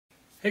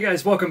Hey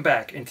guys, welcome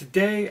back. And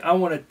today I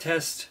want to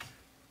test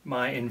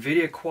my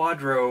NVIDIA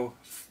Quadro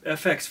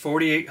FX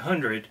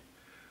 4800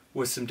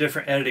 with some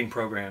different editing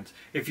programs.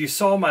 If you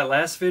saw my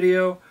last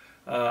video,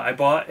 I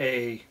bought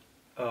a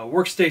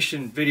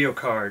workstation video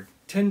card,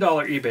 $10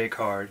 eBay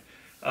card,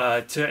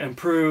 to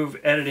improve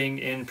editing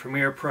in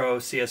Premiere Pro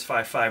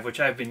CS5.5, which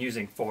I've been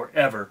using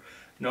forever.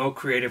 No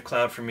Creative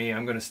Cloud for me.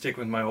 I'm going to stick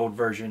with my old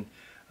version.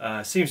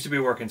 Seems to be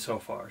working so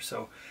far.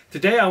 So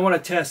today I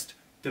want to test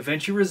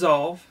Davinci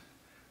Resolve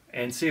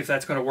and see if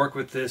that's going to work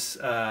with this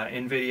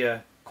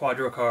NVIDIA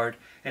Quadro card,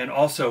 and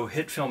also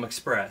Hitfilm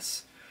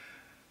Express.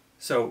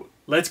 So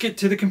let's get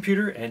to the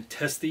computer and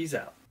test these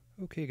out.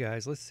 Okay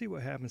guys, let's see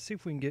what happens. See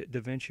if we can get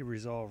Davinci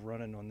Resolve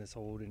running on this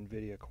old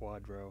NVIDIA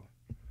Quadro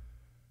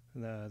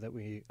that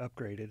we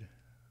upgraded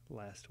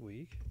last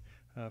week.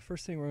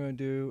 First thing we're going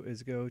to do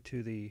is go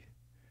to the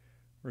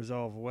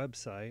Resolve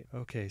website.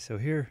 Okay, so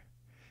here,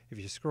 if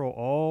you scroll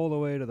all the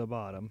way to the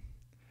bottom,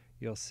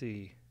 you'll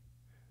see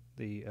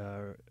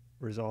the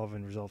Resolve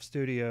and Resolve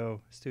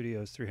Studio.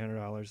 Studio's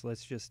 $300.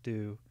 Let's just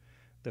do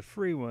the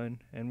free one,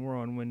 and we're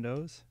on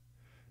Windows.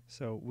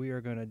 So we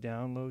are going to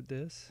download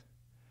this.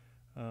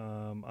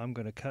 I'm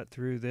going to cut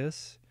through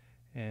this,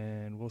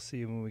 and we'll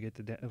see when we get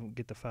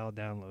the file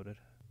downloaded.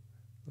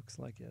 Looks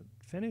like it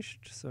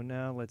finished. So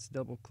now let's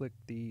double click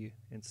the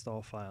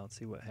install file and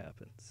see what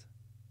happens.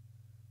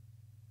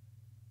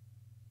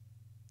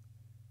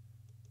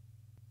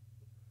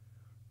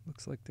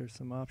 Looks like there's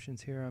some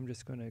options here. I'm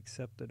just going to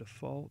accept the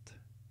default.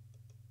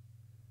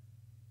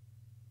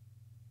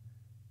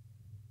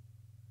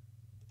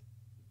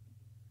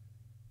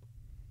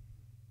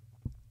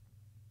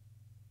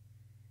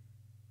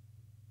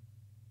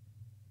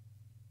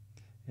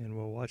 And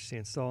we'll watch the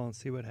install and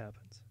see what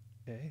happens.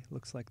 Okay,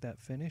 looks like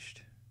that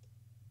finished.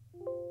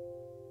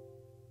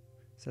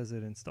 Says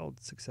it installed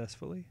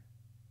successfully.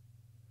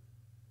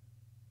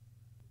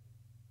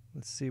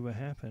 Let's see what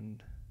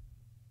happened.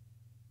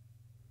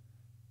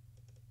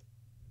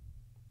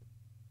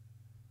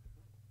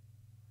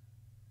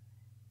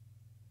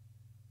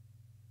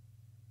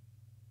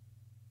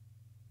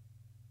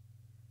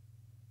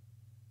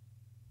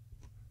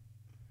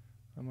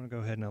 I'm going to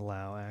go ahead and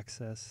allow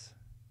access.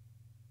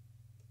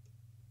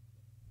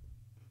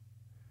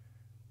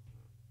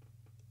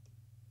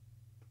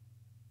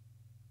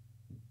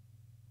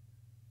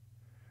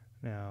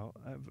 Now,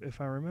 if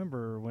I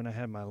remember when I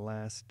had my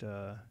last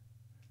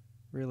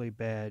really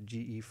bad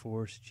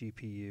GeForce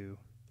GPU,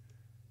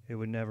 it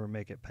would never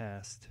make it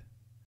past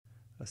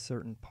a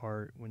certain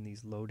part when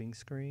these loading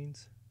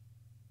screens.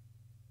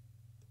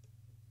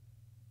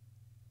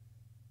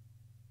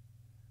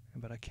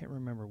 But I can't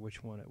remember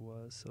which one it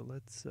was, so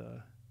let's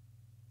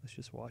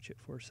just watch it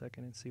for a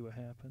second and see what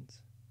happens.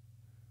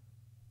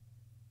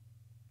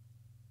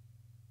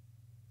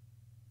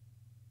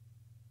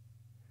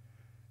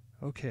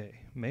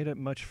 Okay, made it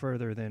much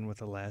further than with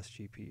the last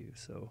GPU,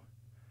 so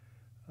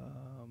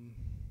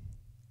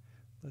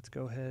let's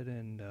go ahead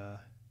and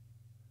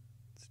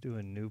let's do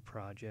a new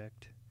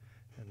project,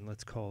 and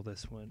let's call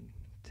this one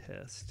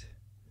test.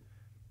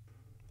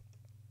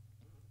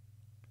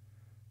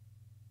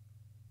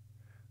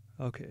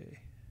 Okay.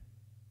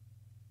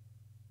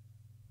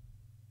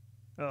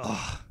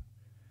 Ugh.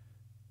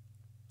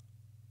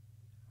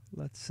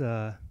 Let's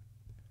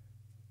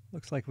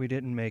looks like we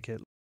didn't make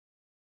it.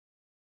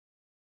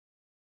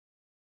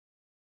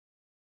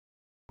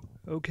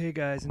 Okay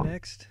guys,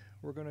 next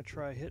we're going to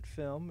try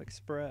Hitfilm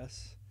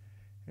Express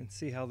and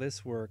see how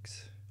this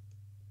works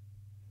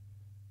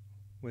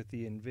with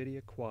the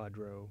NVIDIA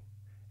Quadro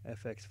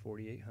FX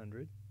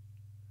 4800,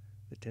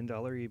 the $10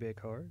 eBay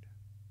card.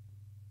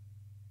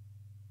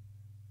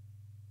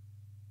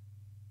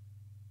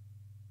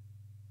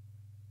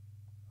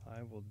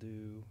 I will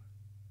do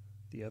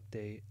the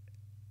update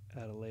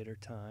at a later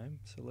time.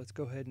 So let's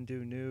go ahead and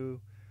do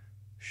new.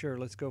 Sure,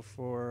 let's go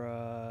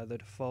for the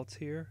defaults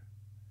here.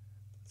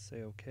 Let's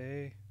say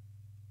OK.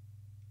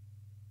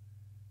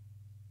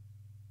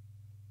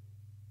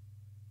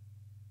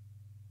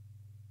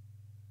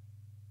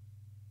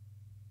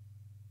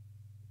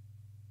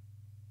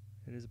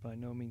 It is by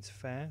no means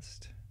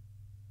fast,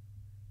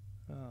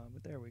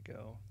 but there we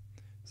go.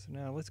 So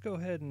now let's go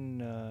ahead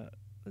and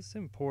let's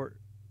import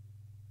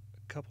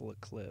a couple of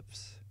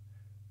clips.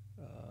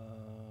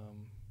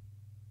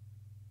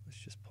 Let's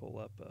just pull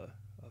up a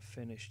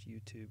finished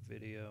YouTube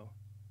video.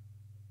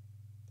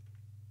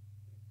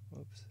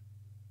 Whoops.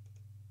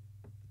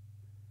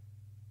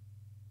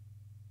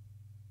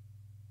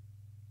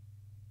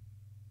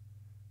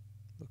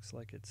 Looks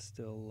like it's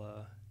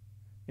still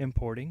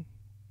importing.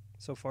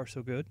 So far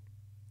so good.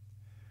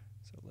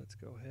 So let's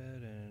go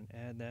ahead and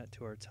add that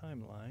to our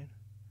timeline.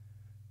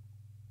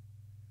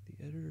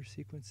 The editor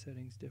sequence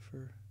settings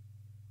differ.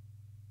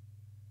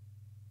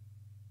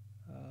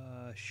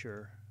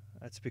 Sure.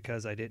 That's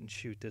because I didn't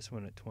shoot this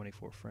one at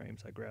 24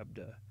 frames. I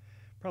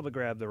probably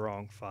grabbed the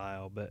wrong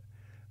file, but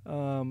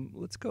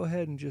let's go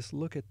ahead and just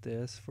look at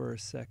this for a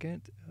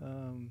second.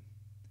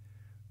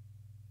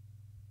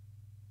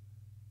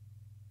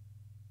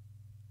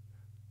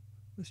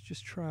 Let's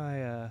just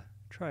try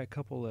try a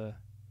couple of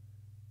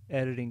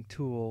editing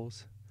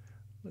tools.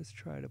 Let's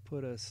try to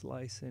put a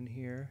slice in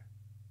here.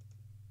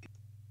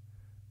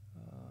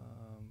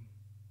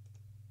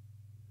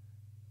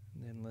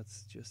 And then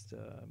let's just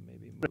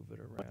maybe move it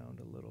around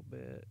a little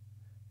bit.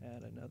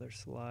 Add another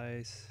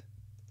slice.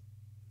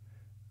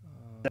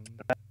 Let's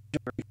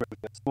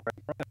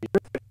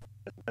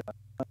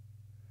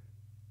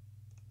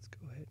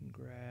go ahead and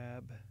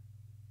grab.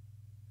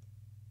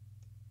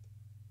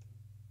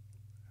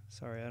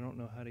 Sorry, I don't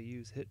know how to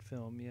use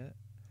Hitfilm yet.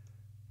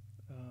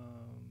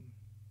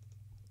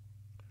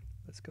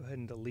 Let's go ahead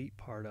and delete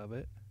part of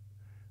it.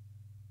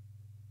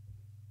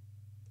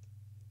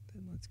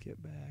 Then let's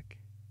get back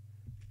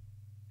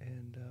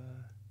and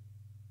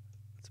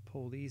let's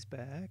pull these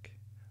back.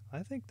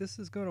 I think this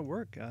is going to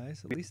work,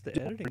 guys. At least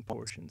the editing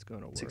portion is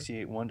going to work.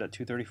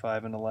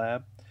 68.1.235 in the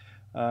lab.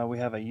 We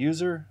have a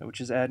user,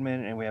 which is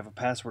admin, and we have a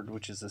password,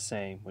 which is the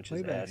same, which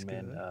is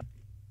admin.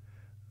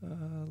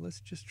 Let's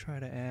just try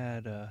to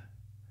add a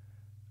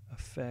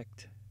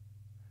effect.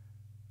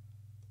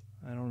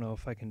 I don't know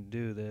if I can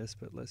do this,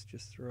 but let's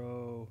just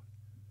throw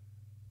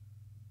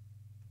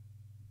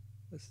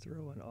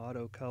an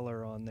auto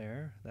color on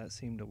there. That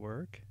seemed to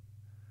work.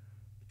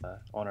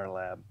 On our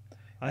lab.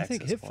 I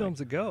think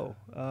Hitfilm's a go.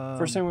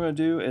 First thing we're going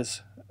to do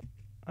is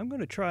I'm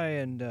going to try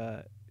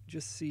and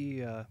just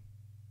see,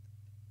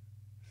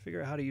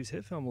 figure out how to use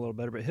Hitfilm a little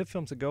better. But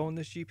Hitfilm's a go on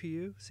this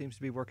GPU. Seems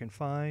to be working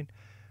fine.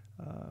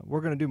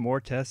 We're going to do more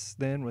tests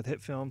then with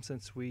Hitfilm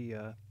since we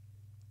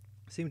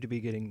seem to be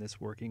getting this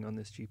working on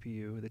this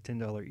GPU, the $10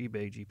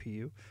 eBay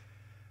GPU.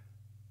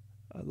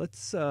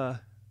 Let's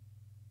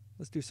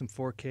do some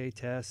 4K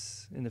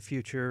tests in the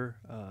future.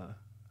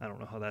 I don't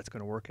know how that's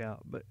going to work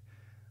out, but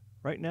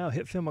right now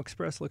Hitfilm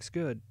Express looks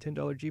good. $10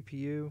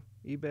 GPU,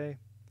 eBay,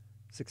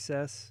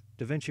 success.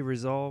 Davinci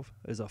Resolve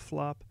is a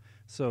flop.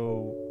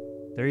 So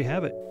there you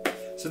have it.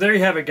 So there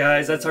you have it,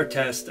 guys. That's our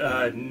test.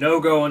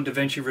 No go on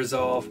Davinci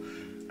Resolve.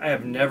 I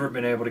have never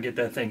been able to get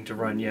that thing to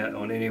run yet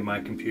on any of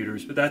my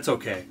computers, but that's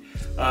okay.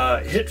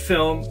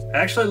 Hitfilm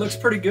actually looks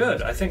pretty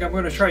good. I think I'm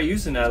going to try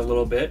using that a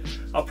little bit.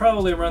 I'll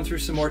probably run through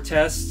some more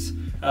tests,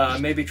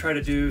 maybe try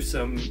to do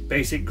some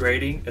basic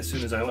grading as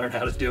soon as I learn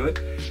how to do it,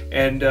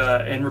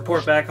 and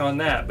report back on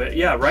that. But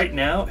yeah, right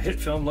now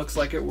Hitfilm looks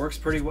like it works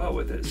pretty well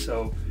with it.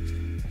 So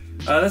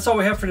that's all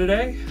we have for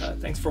today.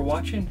 Thanks for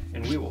watching,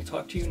 and we will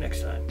talk to you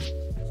next time.